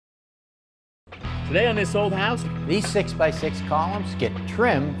Today on this old house, these 6x6 columns get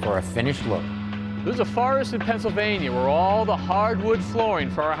trimmed for a finished look. there's a forest in Pennsylvania where all the hardwood flooring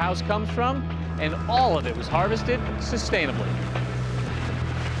for our house comes from, and all of it was harvested sustainably.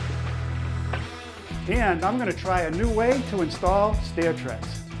 And I'm going to try a new way to install stair treads.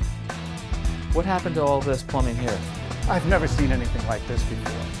 What happened to all this plumbing here? I've never seen anything like this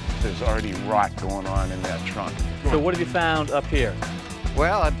before. There's already rot going on in that trunk. So what have you found up here?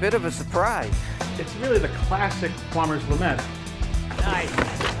 Well, a bit of a surprise. It's really the classic plumber's lament. Nice,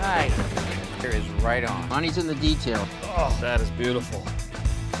 nice. Here is right on. Money's in the detail. Oh, that is beautiful.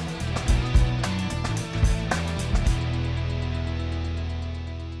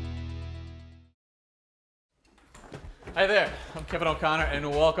 Hi there, I'm Kevin O'Connor, and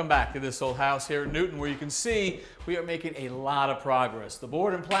welcome back to this old house here in Newton, where you can see we are making a lot of progress. The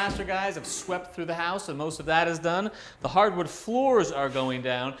board and plaster guys have swept through the house, and most of that is done. The hardwood floors are going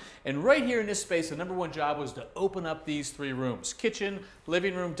down, and right here in this space, the #1 job was to open up these 3 rooms. Kitchen,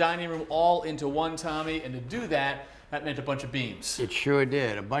 living room, dining room, all into one, Tommy, and to do that, that meant a bunch of beams. It sure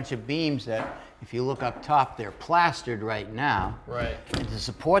did. A bunch of beams that, if you look up top, they're plastered right now. Right. And to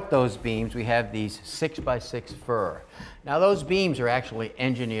support those beams, we have these 6x6 fir. Now, those beams are actually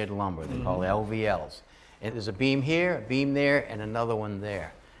engineered lumber. They're called LVLs. And there's a beam here, a beam there, and another one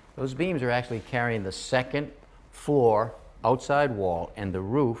there. Those beams are actually carrying the second floor outside wall and the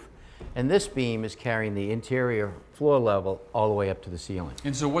roof, and this beam is carrying the interior floor level all the way up to the ceiling.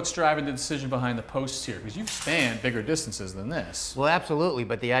 And so what's driving the decision behind the posts here? Because you've spanned bigger distances than this. Well, absolutely,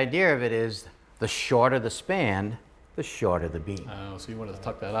 but the idea of it is the shorter the span, the shorter the beam. Oh, so you wanted to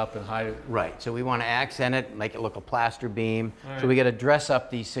tuck that up and hide it. Right, so we want to accent it, make it look a plaster beam. Right. So we got to dress up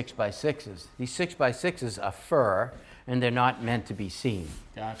these 6x6s. These 6x6s are fir, and they're not meant to be seen.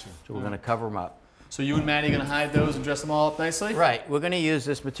 Gotcha. So we're going to cover them up. So you and Maddie are going to hide those and dress them all up nicely? Right, we're going to use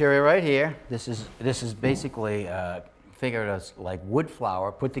this material right here. This is basically figured as like wood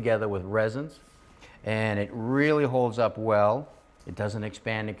flour put together with resins, and it really holds up well. It doesn't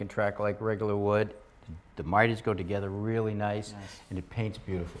expand and contract like regular wood. The miters go together really nice, and it paints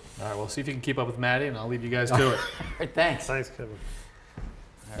beautiful. All right, well, see if you can keep up with Maddie, and I'll leave you guys to it. All right, thanks. Thanks, Kevin.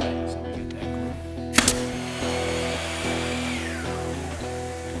 All right, so we get that going.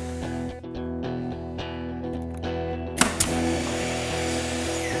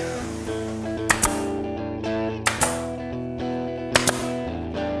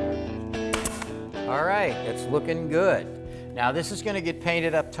 All right, it's looking good. Now this is going to get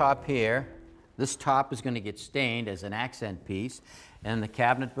painted up top here. This top is going to get stained as an accent piece, and the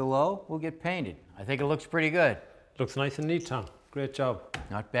cabinet below will get painted. I think it looks pretty good. Looks nice and neat, Tom. Great job.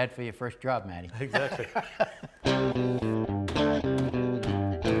 Not bad for your first job, Maddie. Exactly.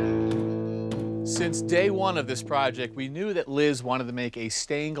 Since day one of this project, we knew that Liz wanted to make a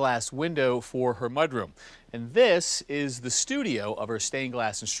stained glass window for her mudroom. And this is the studio of her stained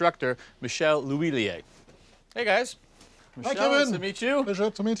glass instructor, Michelle Louillier. Hey, guys. Michelle, Hi, Kevin. nice to meet you. Pleasure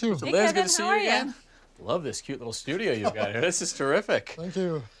to meet you. So Hey, Liz, Kevin, good to see how you are ya? again. Love this cute little studio you've got here. This is terrific. Thank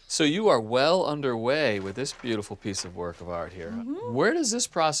you. So you are well underway with this beautiful piece of work of art here. Where does this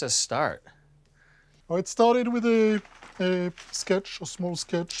process start? Well, it started with a sketch, a small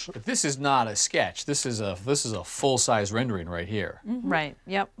sketch. But this is not a sketch. This is a full-size rendering right here. Right,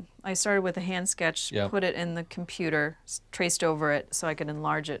 yep. I started with a hand sketch, Yep. put it in the computer, traced over it so I could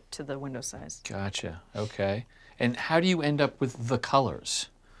enlarge it to the window size. Gotcha. Okay. And how do you end up with the colors?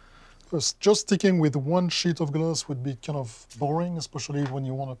 Because just sticking with one sheet of glass would be kind of boring, especially when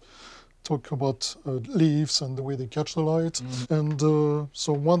you want to talk about leaves and the way they catch the light. And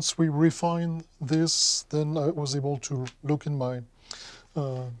so once we refined this, then I was able to look in my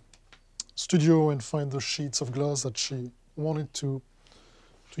studio and find the sheets of glass that she wanted to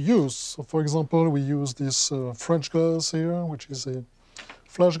use. So for example, we use this French glass here, which is a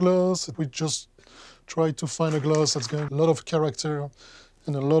flash glass. We just try to find a glass that's got a lot of character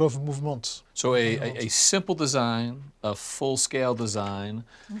and a lot of movement. So a simple design, a full-scale design,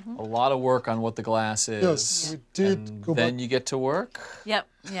 a lot of work on what the glass is. Yes, we did and go then back. you get to work? Yep,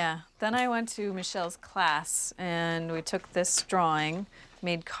 yeah. Then I went to Michelle's class and we took this drawing,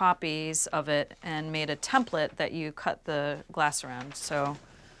 made copies of it, and made a template that you cut the glass around. So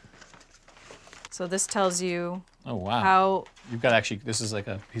this tells you Oh, wow. how, You've got actually, this is like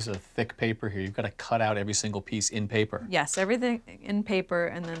a piece of thick paper here. You've got to cut out every single piece in paper. yes, everything in paper,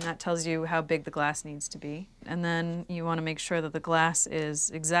 and then that tells you how big the glass needs to be. And then you want to make sure that the glass is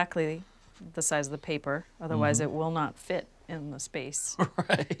exactly the size of the paper, otherwise it will not fit in the space.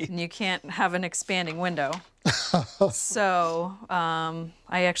 Right. And you can't have an expanding window. So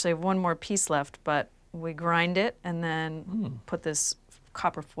I actually have one more piece left, but we grind it and then put this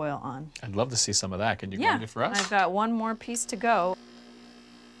copper foil on. I'd love to see some of that. Can you Yeah, grind it for us? I've got one more piece to go.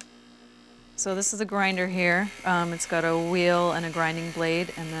 So this is a grinder here. It's got a wheel and a grinding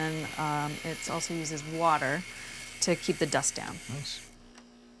blade, and then it also uses water to keep the dust down. Nice.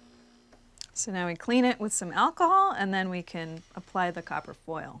 So now we clean it with some alcohol, and then we can apply the copper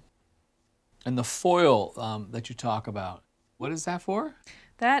foil. And the foil that you talk about, what is that for?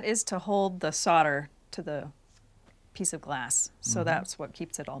 That is to hold the solder to the piece of glass. So that's what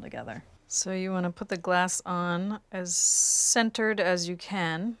keeps it all together. So you want to put the glass on as centered as you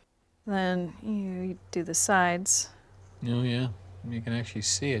can. Then you do the sides. Oh yeah, you can actually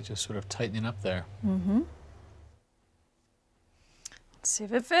see it just sort of tightening up there. Let's see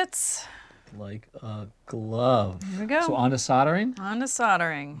if it fits. Like a glove. Here we go. So on to soldering? On to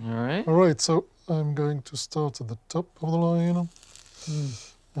soldering. All right. All right, so I'm going to start at the top of the line.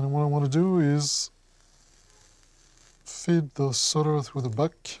 And what I want to do is feed the solder through the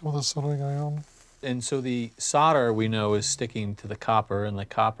back of the soldering iron. And so the solder we know is sticking to the copper, and the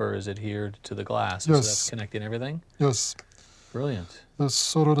copper is adhered to the glass. Yes. So that's connecting everything? Yes, Brilliant. the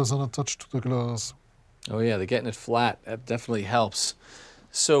solder doesn't attach to the glass. Oh yeah, the getting it flat, that definitely helps.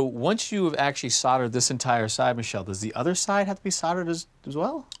 So once you have actually soldered this entire side, Michelle, does the other side have to be soldered as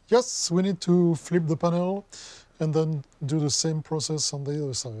well? Yes, we need to flip the panel and then do the same process on the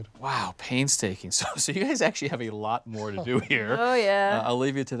other side. Wow, painstaking. So you guys actually have a lot more to do here. Oh, yeah. I'll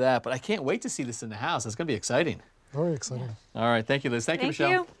leave you to that, but I can't wait to see this in the house. It's going to be exciting. Very exciting. All right, thank you, Liz. Thank you,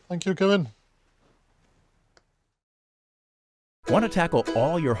 Michelle. Thank you, Kevin. Want to tackle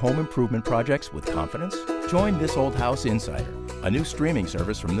all your home improvement projects with confidence? Join This Old House Insider, a new streaming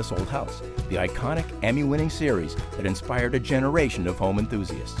service from This Old House, the iconic Emmy-winning series that inspired a generation of home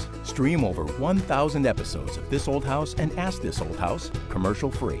enthusiasts. Stream over 1,000 episodes of This Old House and Ask This Old House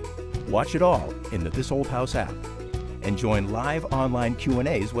commercial-free. Watch it all in the This Old House app. And join live online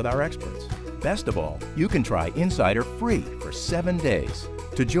Q&As with our experts. Best of all, you can try Insider free for 7 days.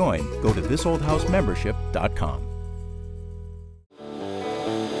 To join, go to thisoldhousemembership.com.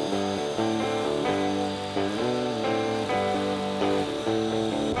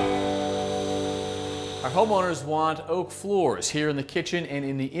 Our homeowners want oak floors here in the kitchen and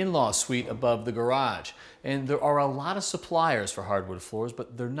in the in-law suite above the garage. And there are a lot of suppliers for hardwood floors,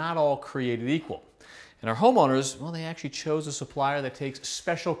 but they're not all created equal. And our homeowners, well, they actually chose a supplier that takes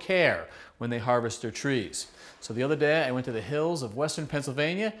special care when they harvest their trees. So the other day, I went to the hills of western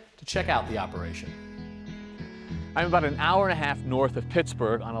Pennsylvania to check out the operation. I'm about an hour and a half north of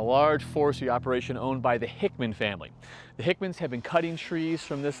Pittsburgh on a large forestry operation owned by the Hickman family. The Hickmans have been cutting trees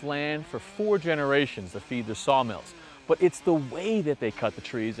from this land for 4 generations to feed their sawmills. But it's the way that they cut the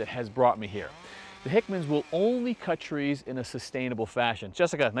trees that has brought me here. The Hickmans will only cut trees in a sustainable fashion.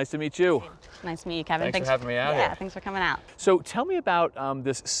 Jessica, nice to meet you. Nice to meet you, Kevin. Thanks for having me out here. Yeah, thanks for coming out. So tell me about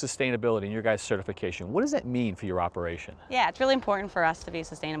this sustainability and your guys' certification. What does that mean for your operation? Yeah, it's really important for us to be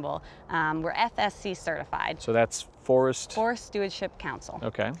sustainable. We're FSC certified. So that's Forest Stewardship Council.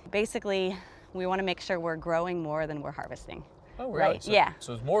 Okay. Basically, we want to make sure we're growing more than we're harvesting. Oh, really? Right, So, yeah.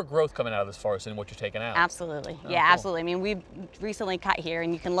 So there's more growth coming out of this forest than what you're taking out? Absolutely. Oh, yeah, cool. absolutely. I mean, we've recently cut here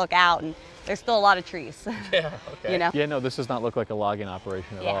and you can look out and there's still a lot of trees. Yeah, okay. You know? Yeah, no, this does not look like a logging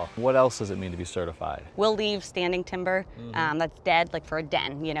operation at Yeah. all. What else does it mean to be certified? We'll leave standing timber that's dead, like for a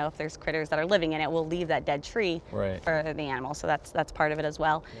den. You know, if there's critters that are living in it, we'll leave that dead tree Right. for the animal. So that's part of it as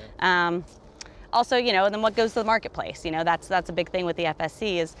well. Yeah. Also, you know, then what goes to the marketplace? You know, that's a big thing with the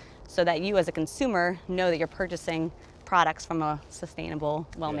FSC is so that you as a consumer know that you're purchasing products from a sustainable,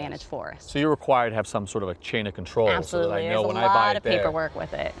 well-managed forest. So you're required to have some sort of a chain of control Absolutely. so that I know There's when a I buy lot it of there. paperwork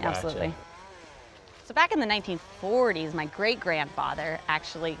with it. Gotcha. Absolutely. So back in the 1940s, my great-grandfather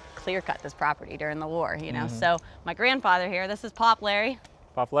actually clear-cut this property during the war, you know. So my grandfather here, this is Pop Larry.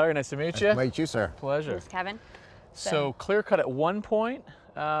 Pop Larry, nice to meet you. Nice to meet you, sir. Pleasure. This is Kevin. So clear cut at one point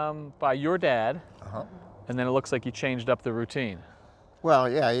by your dad, and then it looks like you changed up the routine. Well,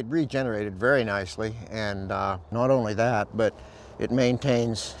 yeah, it regenerated very nicely, and not only that, but it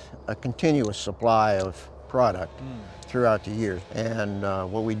maintains a continuous supply of product throughout the year. And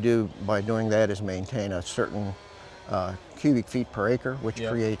what we do by doing that is maintain a certain cubic feet per acre, which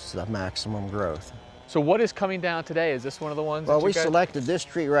creates the maximum growth. So what is coming down today? Is this one of the ones Well, that you we guys... selected this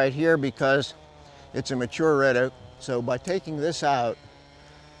tree right here because it's a mature red oak. So by taking this out,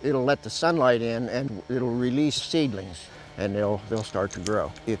 it'll let the sunlight in and it'll release seedlings and they'll start to grow.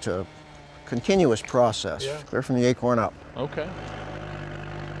 It's a continuous process, clear from the acorn up. Okay.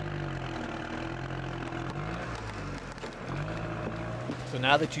 So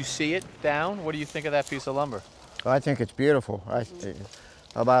now that you see it down, what do you think of that piece of lumber? I think it's beautiful.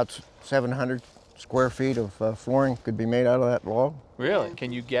 About 700 square feet of flooring could be made out of that log. Really?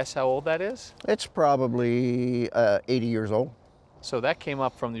 Can you guess how old that is? It's probably 80 years old. So that came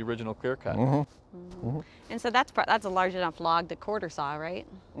up from the original clear cut. And so that's a large enough log to quarter saw, right?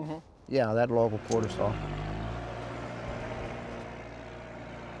 Yeah, that log will quarter saw.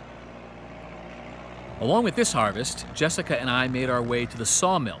 Along with this harvest, Jessica and I made our way to the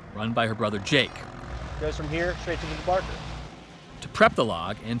sawmill run by her brother Jake. Goes from here straight to the debarker. To prep the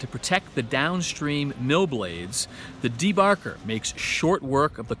log and to protect the downstream mill blades, the debarker makes short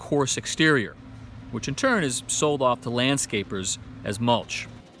work of the coarse exterior, which in turn is sold off to landscapers as mulch.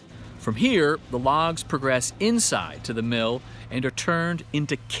 From here, the logs progress inside to the mill and are turned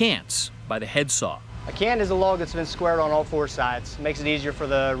into cants by the head saw. A cant is a log that's been squared on all 4 sides. Makes it easier for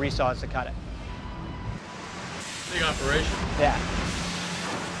the resaws to cut it. Big operation. Yeah.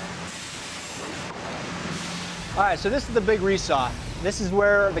 All right, so this is the big resaw. This is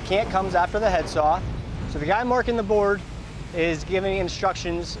where the cant comes after the head saw. So the guy marking the board is giving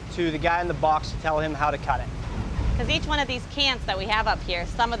instructions to the guy in the box to tell him how to cut it. Because each one of these cants that we have up here,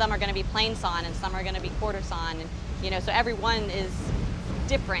 some of them are going to be plain sawn and some are going to be quarter sawn, and you know, so every one is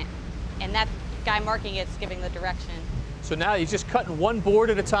different, and that guy marking it's giving the direction. So now he's just cutting one board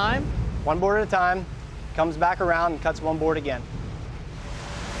at a time? One board at a time, comes back around and cuts one board again.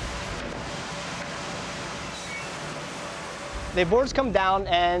 The boards come down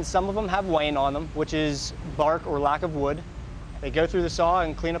and some of them have wane on them, which is bark or lack of wood. They go through the saw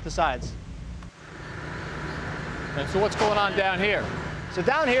and clean up the sides. And so what's going on down here? So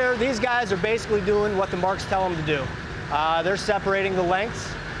down here, these guys are basically doing what the marks tell them to do. They're separating the lengths,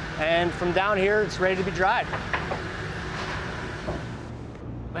 and from down here, it's ready to be dried.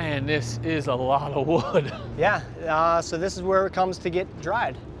 Man, this is a lot of wood. Yeah, so this is where it comes to get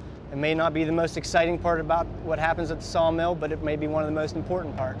dried. It may not be the most exciting part about what happens at the sawmill, but it may be one of the most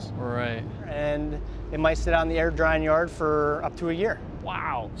important parts. Right. And it might sit out in the air drying yard for up to a year.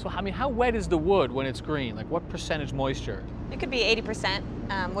 Wow. So, I mean, how wet is the wood when it's green? Like, what percentage moisture? It could be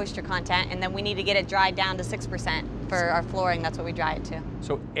 80% moisture content, and then we need to get it dried down to 6% for our flooring. That's what we dry it to.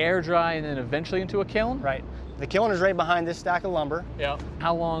 So air dry and then eventually into a kiln? Right. The kiln is right behind this stack of lumber. Yeah.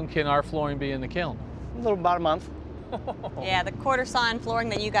 How long can our flooring be in the kiln? About a month. Yeah, the quarter sawn flooring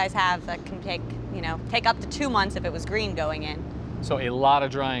that you guys have that can take, you know, take up to 2 months if it was green going in. So a lot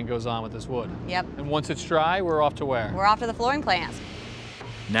of drying goes on with this wood. Yep. And once it's dry, we're off to where? We're off to the flooring plants.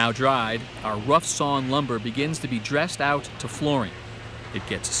 Now dried, our rough sawn lumber begins to be dressed out to flooring. It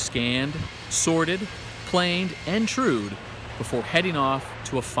gets scanned, sorted, planed, and trued before heading off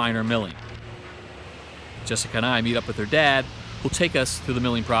to a finer milling. Jessica and I meet up with her dad, who'll take us through the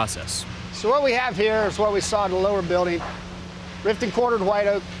milling process. So what we have here is what we saw in the lower building. Ripped and quartered white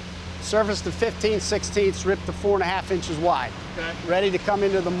oak, surfaced to 15/16, ripped to 4.5 inches wide. Okay. Ready to come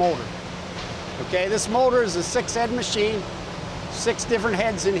into the molder. Okay, this molder is a 6-head machine, 6 different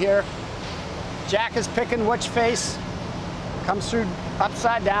heads in here. Jack is picking which face, comes through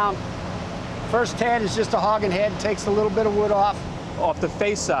upside down. First head is just a hogging head, takes a little bit of wood off. Off the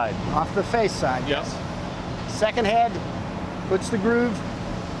face side? Off the face side, Yep. yes. Second head puts the groove.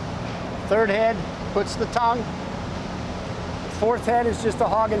 Third head puts the tongue. Fourth head is just a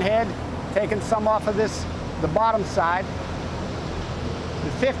hogging head, taking some off of the bottom side.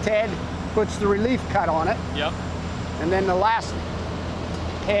 The fifth head puts the relief cut on it. Yep. And then the last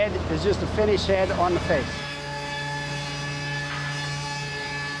head is just a finish head on the face.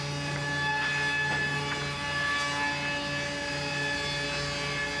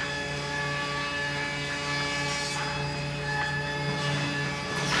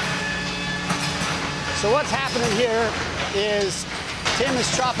 So what's happening here is Tim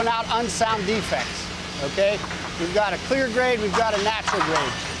is chopping out unsound defects, okay? We've got a clear grade, we've got a natural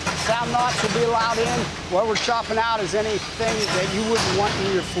grade. Sound knots will be allowed in. What we're chopping out is anything that you wouldn't want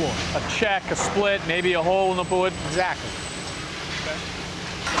in your floor. A check, a split, maybe a hole in the wood. Exactly. Okay.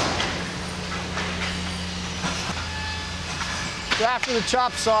 So after the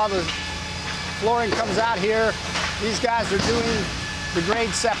chop saw, the flooring comes out here. These guys are doing the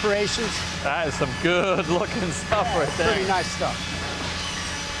grade separations. That is some good looking stuff right there. Pretty nice stuff.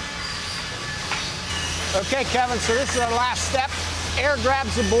 Okay, Kevin, so this is our last step. Air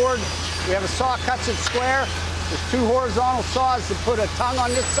grabs the board. We have a saw cuts it square. There's 2 horizontal saws that put a tongue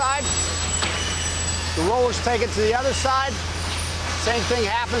on this side. The rollers take it to the other side. Same thing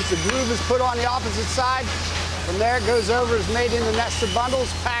happens. The groove is put on the opposite side. From there, it goes over, is made into nested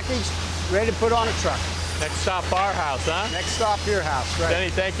bundles, packaged, ready to put on a truck. Next stop, our house, huh? Next stop, your house, right.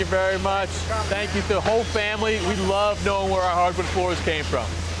 Denny, thank you very much. Thank you to the whole family. We love knowing where our hardwood floors came from.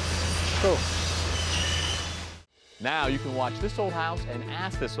 Cool. Now you can watch This Old House and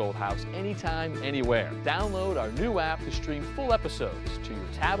Ask This Old House anytime, anywhere. Download our new app to stream full episodes to your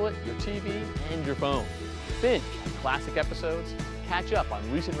tablet, your TV, and your phone. Binge on classic episodes, catch up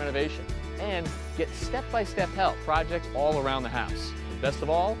on recent renovations, and get step-by-step help projects all around the house. And best of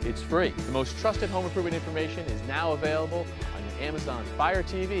all, it's free. The most trusted home improvement information is now available on your Amazon Fire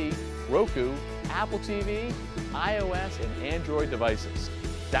TV, Roku, Apple TV, iOS, and Android devices.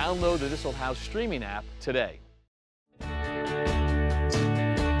 Download the This Old House streaming app today.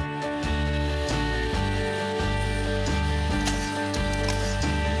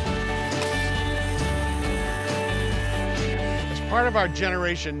 Part of our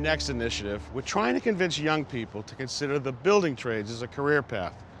Generation Next initiative, we're trying to convince young people to consider the building trades as a career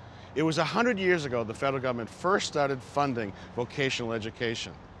path. It was 100 years ago the federal government first started funding vocational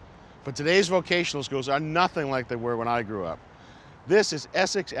education. But today's vocational schools are nothing like they were when I grew up. This is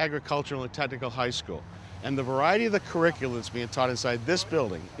Essex Agricultural and Technical High School, and the variety of the curriculum that's being taught inside this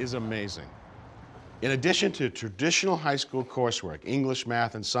building is amazing. In addition to traditional high school coursework, English,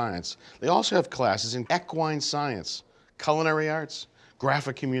 math, and science, they also have classes in equine science, culinary arts,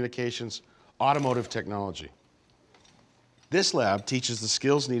 graphic communications, automotive technology. This lab teaches the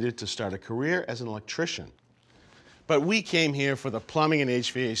skills needed to start a career as an electrician. But we came here for the plumbing and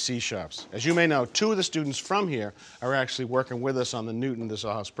HVAC shops. As you may know, 2 of the students from here are actually working with us on the Newton This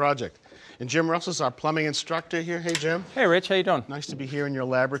Old House project. And Jim Russell's our plumbing instructor here. Hey, Jim. Hey, Rich. How you doing? Nice to be here in your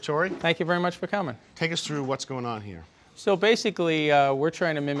laboratory. Thank you very much for coming. Take us through what's going on here. So basically, we're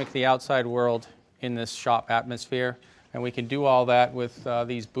trying to mimic the outside world in this shop atmosphere. And we can do all that with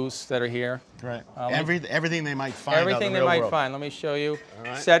these booths that are here. Right. Everything they might find out in the real world. Everything they might find. Let me show you.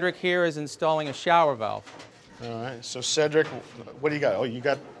 Right. Cedric here is installing a shower valve. All right. So Cedric, what do you got? Oh, you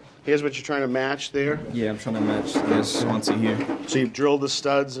got. Here's what you're trying to match there. Yeah, I'm trying to match this onto here. So you've drilled the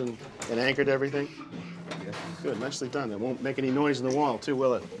studs and anchored everything. Yeah. Good. Nicely done. It won't make any noise in the wall, too,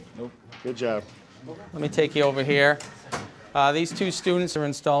 will it? Nope. Good job. Let me take you over here. These 2 students are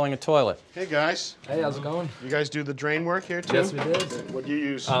installing a toilet. Hey guys. Hey, how's it going? You guys do the drain work here too? Yes, we did. What do you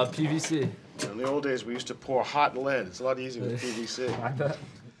use? PVC. In the old days, we used to pour hot lead. It's a lot easier with PVC. I bet.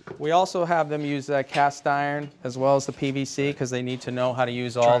 We also have them use cast iron as well as the PVC because they need to know how to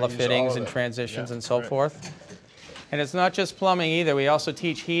use all the fittings and transitions and so forth. And it's not just plumbing either. We also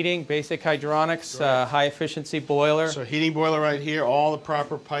teach heating, basic hydronics, high efficiency boiler. So heating boiler right here, all the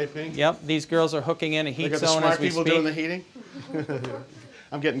proper piping. Yep, these girls are hooking in a heat zone as we speak. Look at the smart people doing the heating.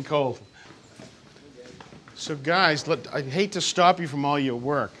 I'm getting cold. So guys, I hate to stop you from all your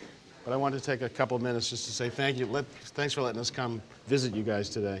work, but I want to take a couple of minutes just to say thank you. Thanks for letting us come visit you guys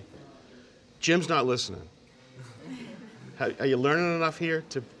today. Jim's not listening. Are you learning enough here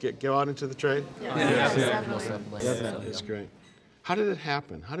to go out into the trade? Yes. That's great. How did it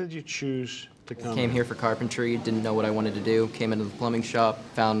happen? How did you choose to come? Came here for carpentry, didn't know what I wanted to do. Came into the plumbing shop,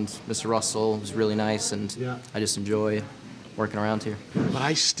 found Mr. Russell, was really nice, and I just enjoy working around here. But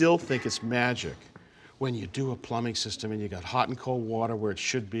I still think it's magic when you do a plumbing system and you got hot and cold water where it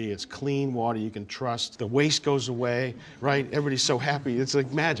should be. It's clean water you can trust. The waste goes away, right? Everybody's so happy. It's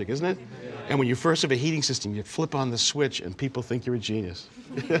like magic, isn't it? And when you first have a heating system, you flip on the switch and people think you're a genius.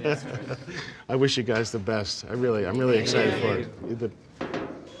 I wish you guys the best. I'm really excited for it.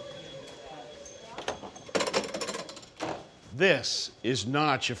 This is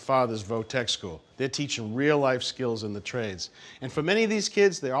not your father's Votech school. They're teaching real-life skills in the trades. And for many of these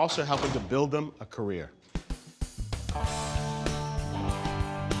kids, they're also helping to build them a career.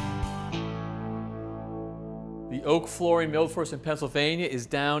 The oak flooring Milford in Pennsylvania is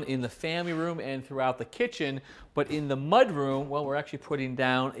down in the family room and throughout the kitchen, but in the mudroom, well, we're actually putting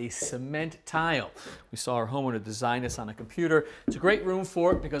down a cement tile. We saw our homeowner design this on a computer. It's a great room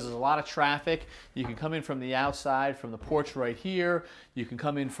for it because there's a lot of traffic. You can come in from the outside, from the porch right here. You can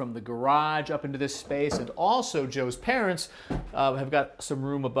come in from the garage up into this space, and also Joe's parents have got some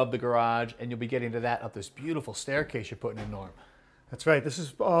room above the garage, and you'll be getting to that up this beautiful staircase you're putting in, Norm. That's right. This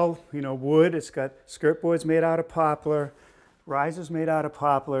is all, wood. It's got skirt boards made out of poplar, risers made out of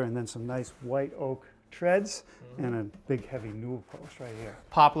poplar, and then some nice white oak treads, and a big heavy newel post right here.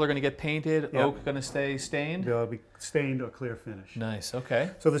 Poplar going to get painted, oak going to stay stained? They'll be stained or clear finish. Nice,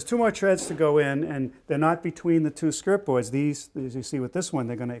 okay. So there's 2 more treads to go in, and they're not between the 2 skirt boards. These, as you see with this one,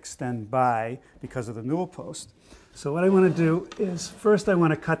 they're going to extend by because of the newel post. So what I want to do is, first I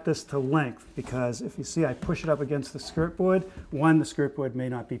want to cut this to length, because if you see I push it up against the skirt board, the skirt board may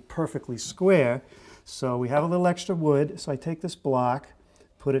not be perfectly square, so we have a little extra wood, so I take this block,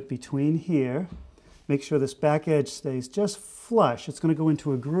 put it between here, make sure this back edge stays just flush. It's going to go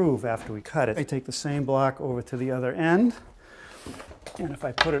into a groove after we cut it. I take the same block over to the other end, and if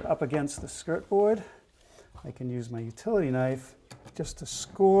I put it up against the skirt board, I can use my utility knife just to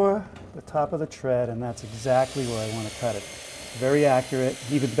score the top of the tread, and that's exactly where I want to cut it. Very accurate,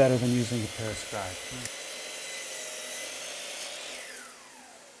 even better than using a pair of scribe.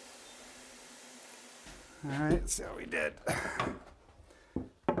 All right, let's see how we did.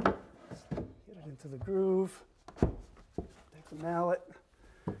 Get it into the groove. Take the mallet.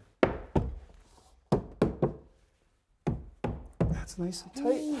 That's nice and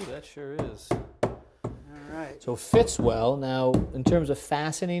tight. Ooh, that sure is. All right. So it fits well. Now, in terms of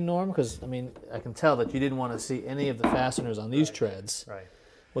fastening, Norm, because I mean, I can tell that you didn't want to see any of the fasteners on these treads. Right.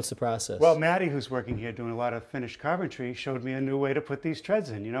 What's the process? Well, Maddie, who's working here doing a lot of finished carpentry, showed me a new way to put these treads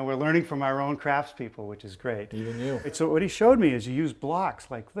in. You know, we're learning from our own craftspeople, which is great. Even you. So what he showed me is you use blocks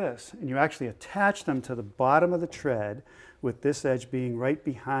like this, and you actually attach them to the bottom of the tread, with this edge being right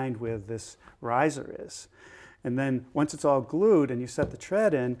behind where this riser is. And then once it's all glued and you set the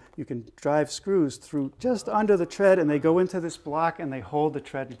tread in, you can drive screws through just under the tread, and they go into this block and they hold the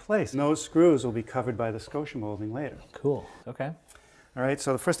tread in place. And those screws will be covered by the scotia molding later. Cool. Okay. All right,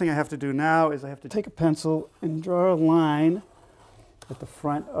 so the first thing I have to do now is I have to take a pencil and draw a line at the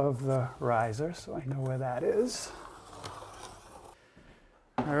front of the riser so I know where that is.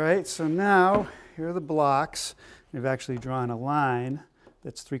 All right, so now here are the blocks. We've actually drawn a line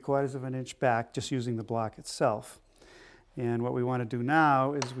that's 3/4 of an inch back, just using the block itself. And what we want to do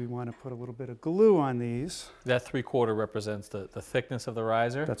now is we want to put a little bit of glue on these. That 3/4 represents the thickness of the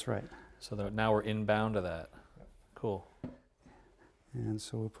riser? That's right. So that now we're inbound to that. Cool. And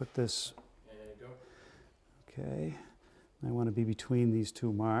so we'll put this, okay, I want to be between these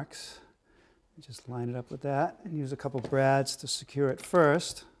two marks. Just line it up with that and use a couple brads to secure it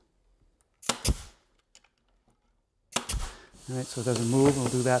first. All right, so it doesn't move. We'll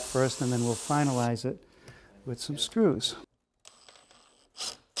do that first, and then we'll finalize it with some screws.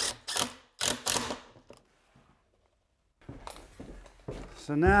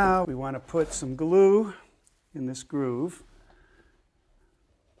 So now we want to put some glue in this groove.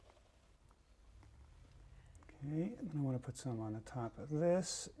 Okay, and I want to put some on the top of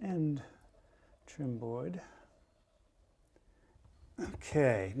this end trim board.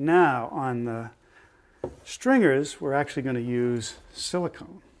 Okay, now on the stringers, we're actually going to use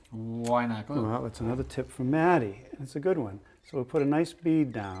silicone. Why not glue? Well, it's another tip from Maddie. It's a good one. So we'll put a nice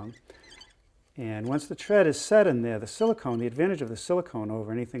bead down, and once the tread is set in there, the silicone, the advantage of the silicone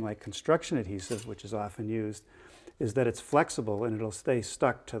over anything like construction adhesive, which is often used, is that it's flexible and it'll stay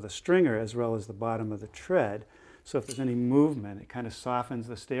stuck to the stringer as well as the bottom of the tread. So if there's any movement, it kind of softens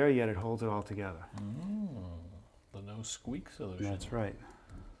the stair, yet it holds it all together. The no squeak solution. That's right.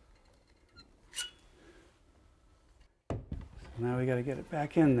 So now we got to get it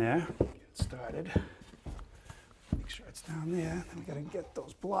back in there, get it started. Make sure it's down there. Then we got to get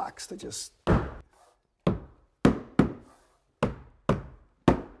those blocks to just.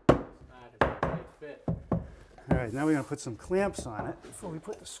 All right, now we're going to put some clamps on it. Before we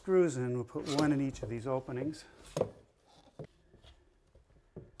put the screws in, we'll put one in each of these openings. There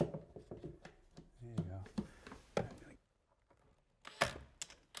you go.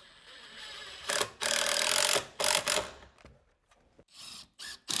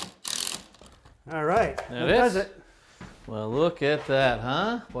 All right, that does it. Well, look at that,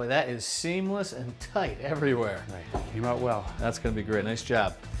 huh? Boy, that is seamless and tight everywhere. Right, came out well. That's going to be great. Nice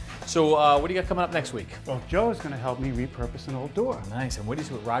job. So what do you got coming up next week? Well, Joe's going to help me repurpose an old door. Nice. And what do you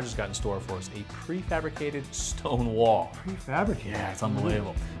see what Roger's got in store for us? A prefabricated stone wall. Prefabricated? Yeah, it's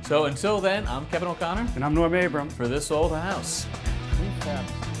unbelievable. So until then, I'm Kevin O'Connor. And I'm Norm Abram. For This Old House. Prefab.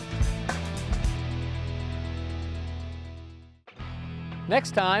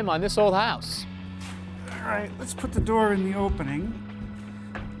 Next time on This Old House. All right, let's put the door in the opening.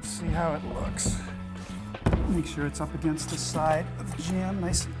 Let's see how it looks. Make sure it's up against the side of the jamb,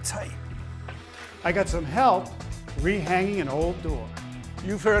 nice and tight. I got some help rehanging an old door.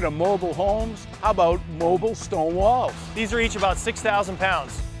 You've heard of mobile homes? How about mobile stone walls? These are each about 6,000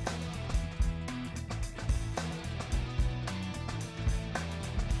 pounds.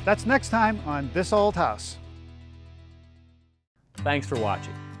 That's next time on This Old House. Thanks for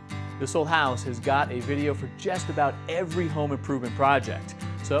watching. This Old House has got a video for just about every home improvement project,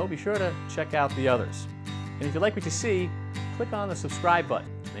 so be sure to check out the others. And if you like what you see, click on the subscribe button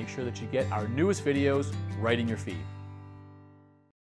to make sure that you get our newest videos right in your feed.